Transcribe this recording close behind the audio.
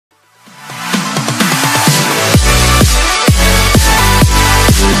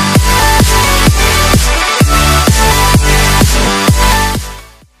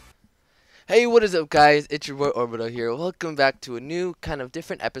What is up, guys? It's your boy Orbital here. Welcome back to a new kind of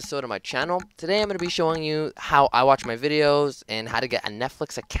different episode of my channel. Today I'm going to be showing you how I watch my videos and how to get a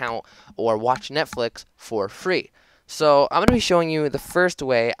Netflix account or watch Netflix for free. So I'm going to be showing you the first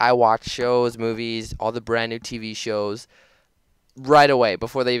way I watch shows, movies, all the brand new TV shows right away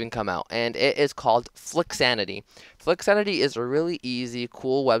before they even come out, and it is called Flixanity. Flixanity is a really easy,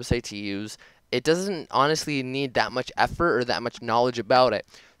 cool website to use. It doesn't honestly need that much effort or that much knowledge about it.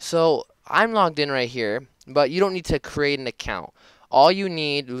 So I'm logged in right here, but you don't need to create an account. All you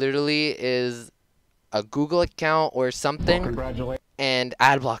need literally is a Google account or something and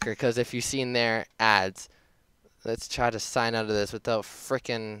ad blocker, because if you've seen their ads, let's try to sign out of this without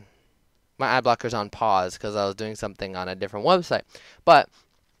freaking my ad blocker's on pause because I was doing something on a different website. But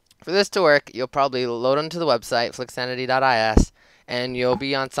for this to work, you'll probably load onto the website, flixanity.is, and you'll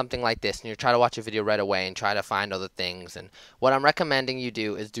be on something like this, and you'll try to watch a video right away and try to find other things. And what I'm recommending you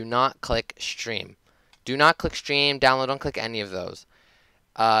do is do not click stream. Do not click stream, download, don't click any of those.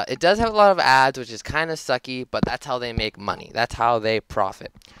 It does have a lot of ads, which is kind of sucky, but that's how they make money. That's how they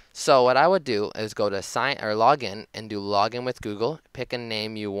profit. So what I would do is go to sign or log in and do login with Google. Pick a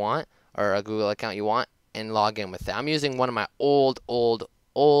name you want or a Google account you want and log in with it. I'm using one of my old email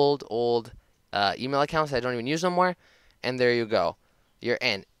accounts that I don't even use no more, and there you go. You're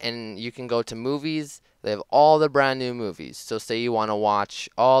in, and you can go to movies. They have all the brand new movies. So say you want to watch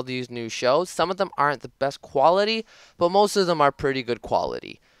all these new shows. Some of them aren't the best quality, but most of them are pretty good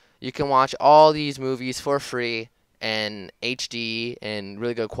quality. You can watch all these movies for free and HD and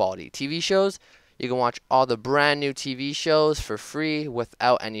really good quality. TV shows, you can watch all the brand new TV shows for free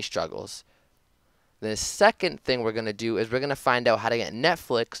without any struggles. The second thing we're going to do is we're going to find out how to get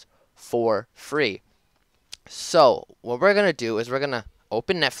Netflix for free. So what we're going to do is we're going to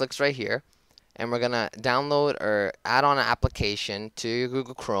open Netflix right here, and we're going to download or add on an application to your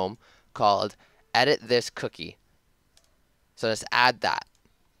Google Chrome called Edit This Cookie. So just add that.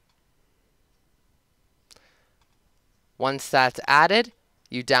 Once that's added,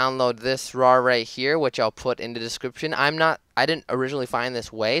 you download this RAW right here, which I'll put in the description. I didn't originally find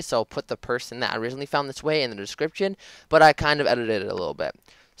this way, so I'll put the person that originally found this way in the description, but I kind of edited it a little bit.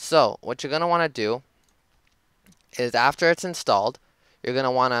 So what you're going to want to do is after it's installed, you're going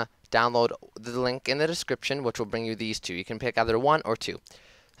to want to download the link in the description, which will bring you these two. You can pick either one or two.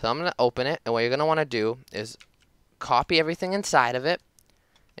 So I'm going to open it, and what you're going to want to do is copy everything inside of it,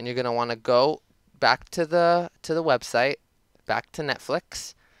 and you're going to want to go back to the website, back to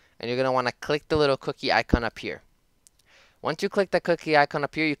Netflix, and you're going to want to click the little cookie icon up here. Once you click the cookie icon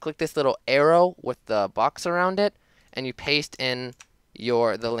up here, you click this little arrow with the box around it, and you paste in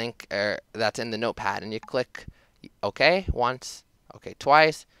the link that's in the notepad, and you click OK once, OK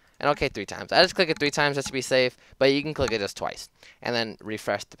twice, and OK 3 times. I just click it 3 times just to be safe, but you can click it just twice. And then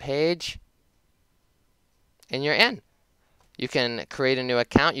refresh the page, and you're in. You can create a new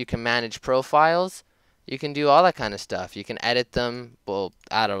account. You can manage profiles. You can do all that kind of stuff. You can edit them. Well,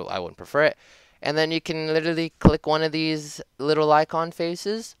 I wouldn't prefer it. And then you can literally click one of these little icon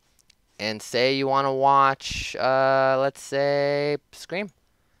faces and say you want to watch, let's say, Scream.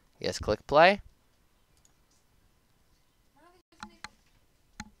 Yes, click play.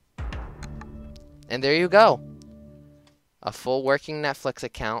 And there you go. A full working Netflix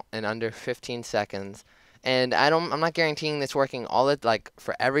account in under 15 seconds. And I'm not guaranteeing this working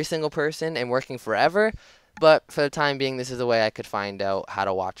for every single person and working forever, but for the time being, this is the way I could find out how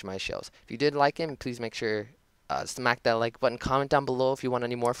to watch my shows. If you did like it, please make sure smack that like button. Comment down below if you want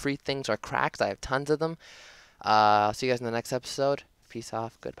any more free things or cracks. I have tons of them. I'll see you guys in the next episode. Peace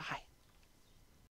off. Goodbye.